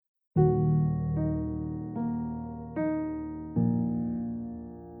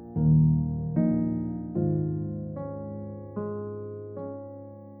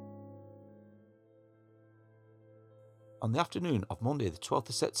On the afternoon of Monday the 12th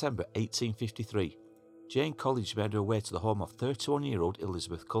of September 1853, Jane College made her way to the home of 31-year-old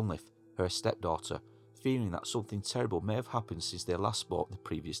Elizabeth Cunliffe, her stepdaughter, fearing that something terrible may have happened since they last spoke the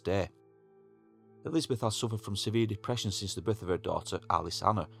previous day. Elizabeth had suffered from severe depression since the birth of her daughter Alice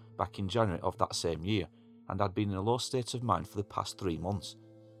Hannah back in January of that same year, and had been in a low state of mind for the past 3 months,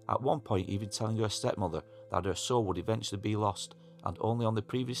 at one point even telling her stepmother that her soul would eventually be lost, and only on the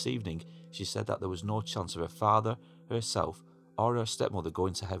previous evening she said that there was no chance of her father, herself, or her stepmother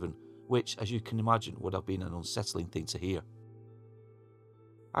going to heaven, which, as you can imagine, would have been an unsettling thing to hear.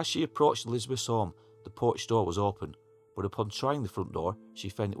 As she approached Elizabeth's home, the porch door was open, but upon trying the front door, she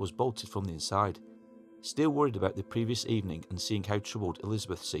found it was bolted from the inside. Still worried about the previous evening and seeing how troubled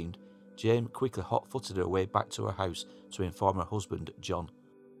Elizabeth seemed, Jane quickly hot-footed her way back to her house to inform her husband, John.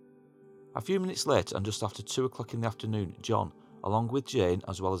 A few minutes later, and just after 2 o'clock in the afternoon, John, along with Jane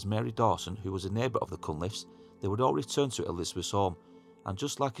as well as Mary Dawson, who was a neighbour of the Cunliffes, they would all return to Elizabeth's home, and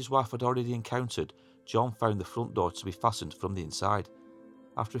just like his wife had already encountered, John found the front door to be fastened from the inside.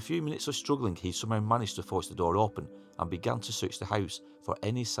 After a few minutes of struggling, he somehow managed to force the door open and began to search the house for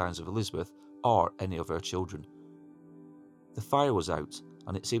any signs of Elizabeth or any of her children. The fire was out,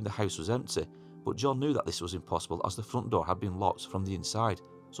 and it seemed the house was empty, but John knew that this was impossible as the front door had been locked from the inside,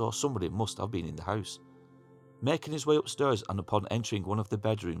 so somebody must have been in the house. Making his way upstairs, and upon entering one of the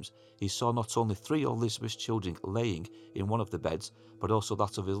bedrooms, he saw not only 3 of Elizabeth's children laying in one of the beds, but also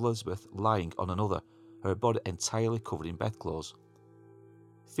that of Elizabeth lying on another, her body entirely covered in bedclothes.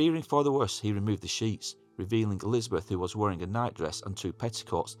 Fearing for the worst, he removed the sheets, revealing Elizabeth, who was wearing a nightdress and 2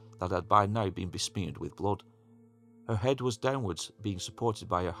 petticoats that had by now been besmeared with blood. Her head was downwards, being supported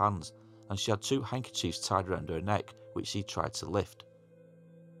by her hands, and she had 2 handkerchiefs tied around her neck, which he tried to lift.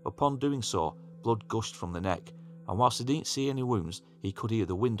 Upon doing so, blood gushed from the neck, and whilst he didn't see any wounds, he could hear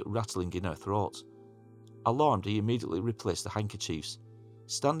the wind rattling in her throat. Alarmed, he immediately replaced the handkerchiefs.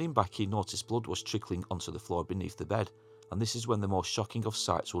 Standing back, he noticed blood was trickling onto the floor beneath the bed, and this is when the most shocking of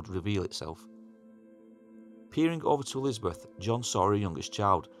sights would reveal itself. Peering over to Elizabeth, John saw her youngest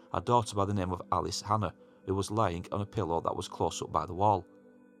child, a daughter by the name of Alice Hannah, who was lying on a pillow that was close up by the wall.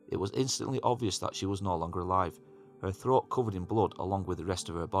 It was instantly obvious that she was no longer alive, her throat covered in blood along with the rest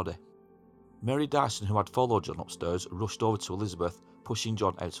of her body. Mary Dyson, who had followed John upstairs, rushed over to Elizabeth, pushing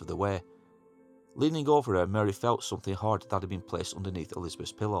John out of the way. Leaning over her, Mary felt something hard that had been placed underneath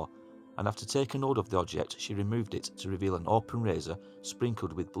Elizabeth's pillow, and after taking hold of the object, she removed it to reveal an open razor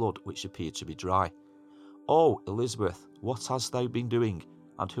sprinkled with blood which appeared to be dry. "Oh, Elizabeth, what hast thou been doing,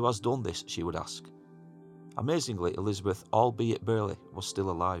 and who has done this?" she would ask. Amazingly, Elizabeth, albeit barely, was still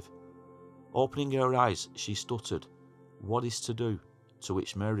alive. Opening her eyes, she stuttered, "What is to do?" To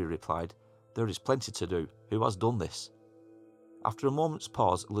which Mary replied, "There is plenty to do. Who has done this?" After a moment's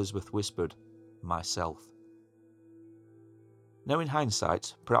pause, Elizabeth whispered, "Myself." Now in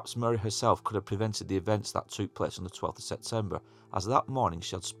hindsight, perhaps Mary herself could have prevented the events that took place on the 12th of September, as that morning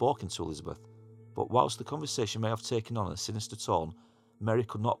she had spoken to Elizabeth, but whilst the conversation may have taken on a sinister tone, Mary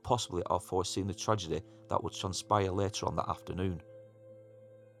could not possibly have foreseen the tragedy that would transpire later on that afternoon.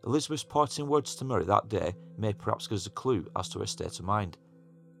 Elizabeth's parting words to Mary that day may perhaps give us a clue as to her state of mind.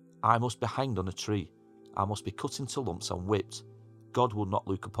 "I must be hanged on a tree. I must be cut into lumps and whipped. God will not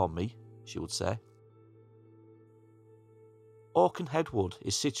look upon me," she would say. Oakenhead Wood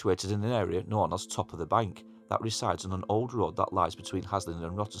is situated in an area known as Top of the Bank that resides on an old road that lies between Haslingden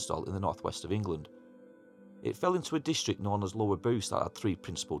and Rawtenstall in the northwest of England. It fell into a district known as Lower Boos that had 3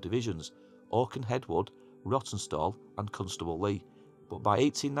 principal divisions: Oakenhead Wood, Rawtenstall and Constable Lee, but by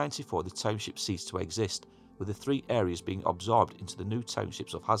 1894 the township ceased to exist, with the 3 areas being absorbed into the new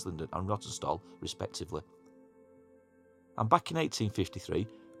townships of Haslingden and Rawtenstall respectively. And back in 1853,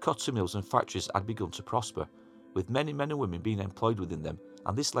 cotton mills and factories had begun to prosper, with many men and women being employed within them,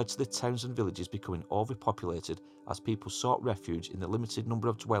 and this led to the towns and villages becoming overpopulated as people sought refuge in the limited number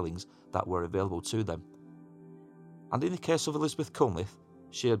of dwellings that were available to them. And in the case of Elizabeth Cunliffe,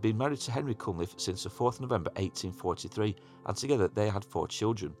 she had been married to Henry Cunliffe since the 4th November 1843, and together they had 4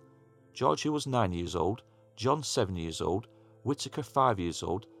 children: George, who was 9 years old, John 7 years old, Whittaker 5 years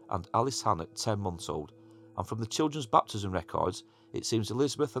old, and Alice Hannah 10 months old. And from the children's baptism records, it seems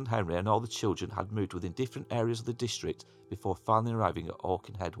Elizabeth and Henry and all the children had moved within different areas of the district before finally arriving at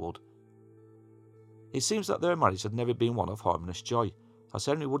Oakenhead Wood. It seems that their marriage had never been one of harmonious joy, as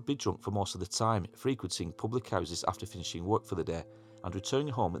Henry would be drunk for most of the time, frequenting public houses after finishing work for the day, and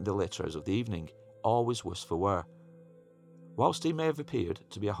returning home in the later hours of the evening, always worse for wear. Whilst he may have appeared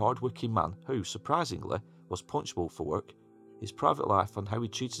to be a hard-working man who, surprisingly, was punctual for work, his private life and how he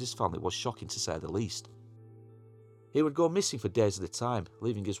treated his family was shocking to say the least. He would go missing for days at a time,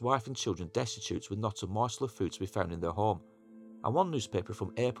 leaving his wife and children destitute with not a morsel of food to be found in their home. And one newspaper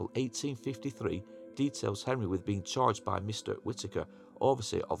from April 1853 details Henry with being charged by Mr. Whitaker,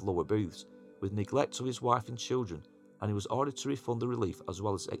 overseer of Lower Booths, with neglect of his wife and children, and he was ordered to refund the relief as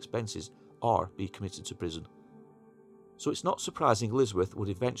well as expenses or be committed to prison. So it's not surprising Elizabeth would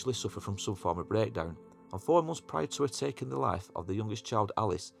eventually suffer from some form of breakdown, and 4 months prior to her taking the life of the youngest child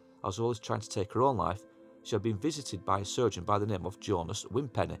Alice, as well as trying to take her own life, she had been visited by a surgeon by the name of Jonas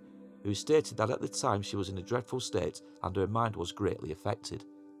Wimpenny, who stated that at the time she was in a dreadful state and her mind was greatly affected.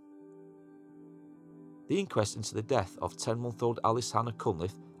 The inquest into the death of 10-month-old Alice Hannah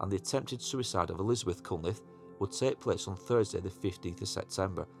Cunliffe and the attempted suicide of Elizabeth Cunliffe would take place on Thursday the 15th of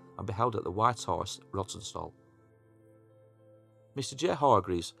September and be held at the White Horse, Rawtenstall. Mr. J.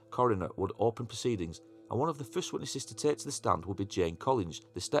 Hargreaves, coroner, would open proceedings, and one of the first witnesses to take to the stand would be Jane Collins,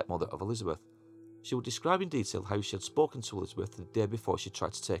 the stepmother of Elizabeth. She would describe in detail how she had spoken to Elizabeth the day before she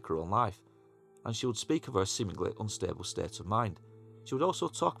tried to take her own life, and she would speak of her seemingly unstable state of mind. She would also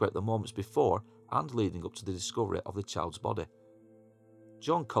talk about the moments before and leading up to the discovery of the child's body.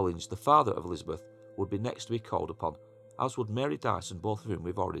 John Collins, the father of Elizabeth, would be next to be called upon, as would Mary Dyson, both of whom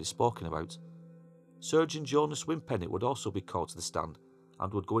we've already spoken about. Surgeon Jonas Wimpenny would also be called to the stand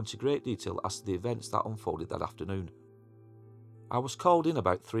and would go into great detail as to the events that unfolded that afternoon. I was called in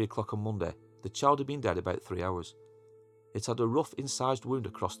about 3 o'clock on Monday. The child had been dead about 3 hours. It had a rough incised wound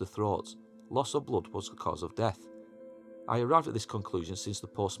across the throat. Loss of blood was the cause of death. I arrived at this conclusion since the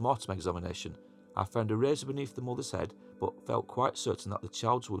post-mortem examination. I found a razor beneath the mother's head, but felt quite certain that the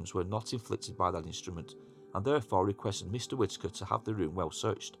child's wounds were not inflicted by that instrument, and therefore requested Mr. Whitaker to have the room well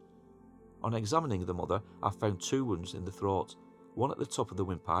searched. On examining the mother, I found 2 wounds in the throat, one at the top of the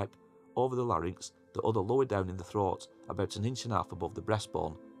windpipe, over the larynx, the other lower down in the throat, about 1.5 inches above the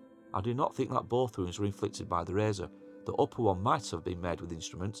breastbone. I do not think that both wounds were inflicted by the razor. The upper one might have been made with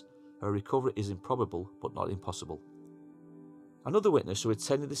instruments. Her recovery is improbable, but not impossible. Another witness who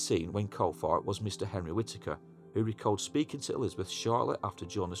attended the scene when called for was Mr. Henry Whitaker, who recalled speaking to Elizabeth shortly after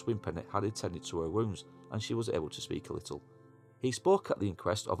Jonas Wimpenny had attended to her wounds, and she was able to speak a little. He spoke at the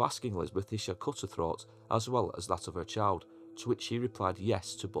inquest of asking Elizabeth if she had cut her throat, as well as that of her child, to which she replied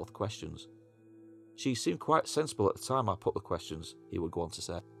yes to both questions. She seemed quite sensible at the time I put the questions, he would go on to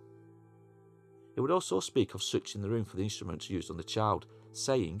say. He would also speak of searching the room for the instruments used on the child,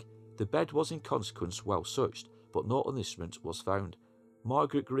 saying, "The bed was in consequence well searched, but no other instrument was found.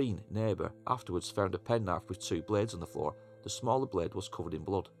 Margaret Green, neighbour, afterwards found a penknife with 2 blades on the floor. The smaller blade was covered in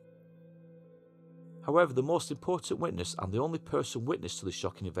blood." However, the most important witness and the only person witness to the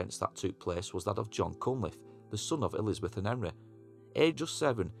shocking events that took place was that of John Cunliffe, the son of Elizabeth and Henry. Aged just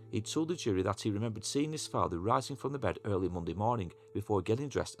 7, he told the jury that he remembered seeing his father rising from the bed early Monday morning before getting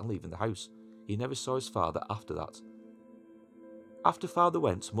dressed and leaving the house. He never saw his father after that. After father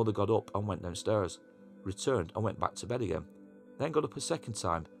went, mother got up and went downstairs, returned and went back to bed again, then got up a second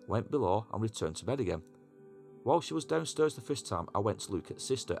time, went below and returned to bed again. While she was downstairs the first time, I went to look at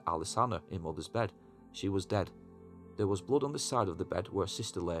sister Alice Hannah in mother's bed. She was dead. There was blood on the side of the bed where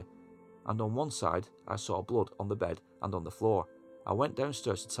sister lay, and on one side I saw blood on the bed and on the floor. I went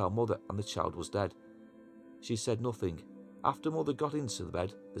downstairs to tell mother and the child was dead. She said nothing. After mother got into the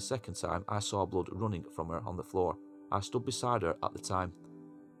bed the second time, I saw blood running from her on the floor. I stood beside her at the time.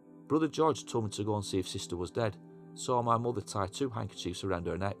 Brother George told me to go and see if sister was dead. Saw my mother tie 2 handkerchiefs around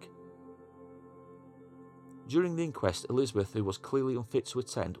her neck. During the inquest, Elizabeth, who was clearly unfit to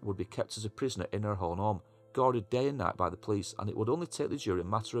attend, would be kept as a prisoner in her own home, guarded day and night by the police, and it would only take the jury a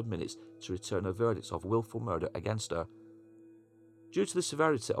matter of minutes to return a verdict of wilful murder against her. Due to the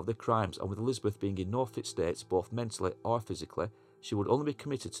severity of the crimes, and with Elizabeth being in no fit state both mentally or physically, she would only be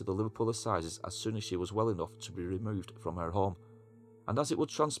committed to the Liverpool Assizes as soon as she was well enough to be removed from her home. And as it would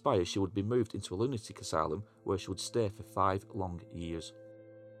transpire, she would be moved into a lunatic asylum where she would stay for 5 long years.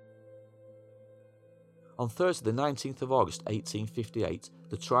 On Thursday the 19th of August 1858,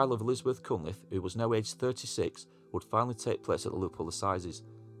 the trial of Elizabeth Cunliffe, who was now aged 36, would finally take place at the Liverpool Assizes.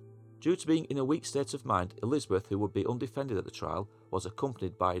 Due to being in a weak state of mind, Elizabeth, who would be undefended at the trial, was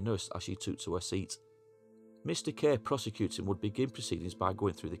accompanied by a nurse as she took to her seat. Mr. K, prosecuting, would begin proceedings by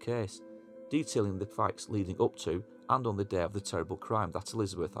going through the case, detailing the facts leading up to and on the day of the terrible crime that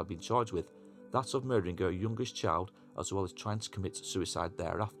Elizabeth had been charged with, that of murdering her youngest child, as well as trying to commit suicide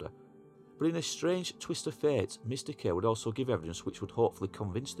thereafter. But in a strange twist of fate, Mr. K would also give evidence which would hopefully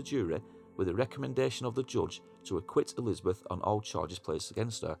convince the jury, with a recommendation of the judge, to acquit Elizabeth on all charges placed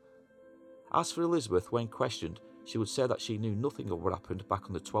against her. As for Elizabeth, when questioned, she would say that she knew nothing of what happened back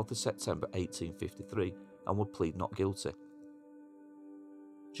on the 12th of September 1853 and would plead not guilty.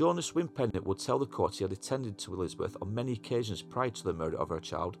 Jonas Wimpennett would tell the court he had attended to Elizabeth on many occasions prior to the murder of her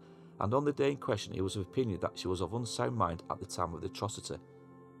child, and on the day in question he was of opinion that she was of unsound mind at the time of the atrocity.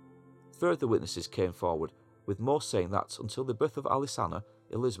 Further witnesses came forward, with most saying that until the birth of Alice Hannah,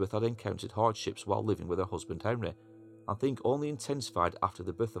 Elizabeth had encountered hardships while living with her husband Henry, and things only intensified after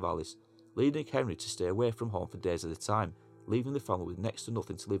the birth of Alice, leading Henry to stay away from home for days at a time, leaving the family with next to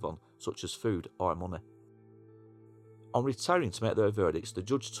nothing to live on, such as food or money. On retiring to make their verdicts, the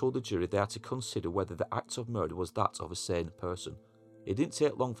judge told the jury they had to consider whether the act of murder was that of a sane person. It didn't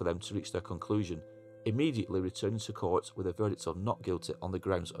take long for them to reach their conclusion, immediately returning to court with a verdict of not guilty on the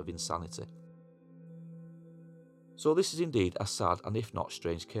grounds of insanity. So this is indeed a sad and if not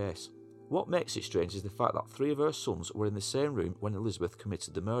strange case. What makes it strange is the fact that 3 of her sons were in the same room when Elizabeth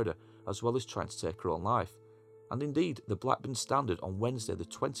committed the murder, as well as trying to take her own life. And indeed, the Blackburn Standard on Wednesday the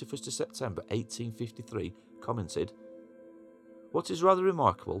 21st of September 1853 commented, "What is rather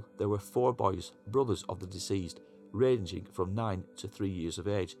remarkable, there were 4 boys, brothers of the deceased, ranging from 9 to 3 years of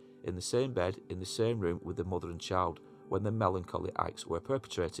age, in the same bed, in the same room with the mother and child, when the melancholy acts were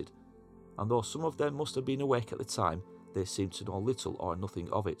perpetrated. And though some of them must have been awake at the time, they seemed to know little or nothing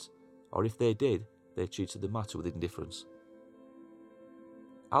of it, or if they did, they treated the matter with indifference."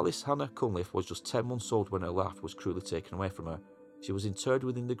 Alice Hannah Cunliffe was just 10 months old when her life was cruelly taken away from her. She was interred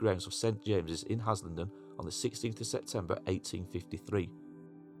within the grounds of St James's in Haslingden on the 16th of September 1853.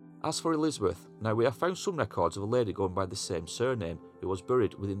 As for Elizabeth, now we have found some records of a lady going by the same surname who was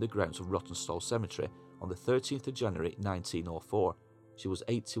buried within the grounds of Rawtenstall Cemetery on the 13th of January 1904. She was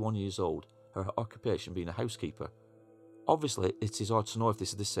 81 years old, her occupation being a housekeeper. Obviously, it is hard to know if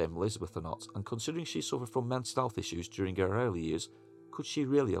this is the same Elizabeth or not, and considering she suffered from mental health issues during her early years, could she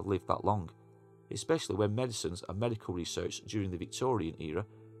really have lived that long? Especially when medicines and medical research during the Victorian era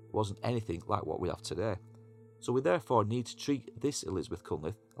wasn't anything like what we have today. So we therefore need to treat this Elizabeth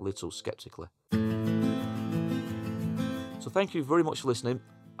Cunliffe a little sceptically. So thank you very much for listening.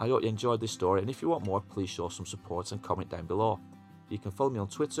 I hope you enjoyed this story, and if you want more, please show some support and comment down below. You can follow me on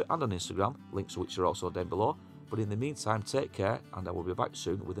Twitter and on Instagram, links to which are also down below. But in the meantime, take care, and I will be back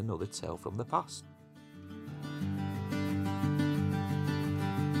soon with another tale from the past.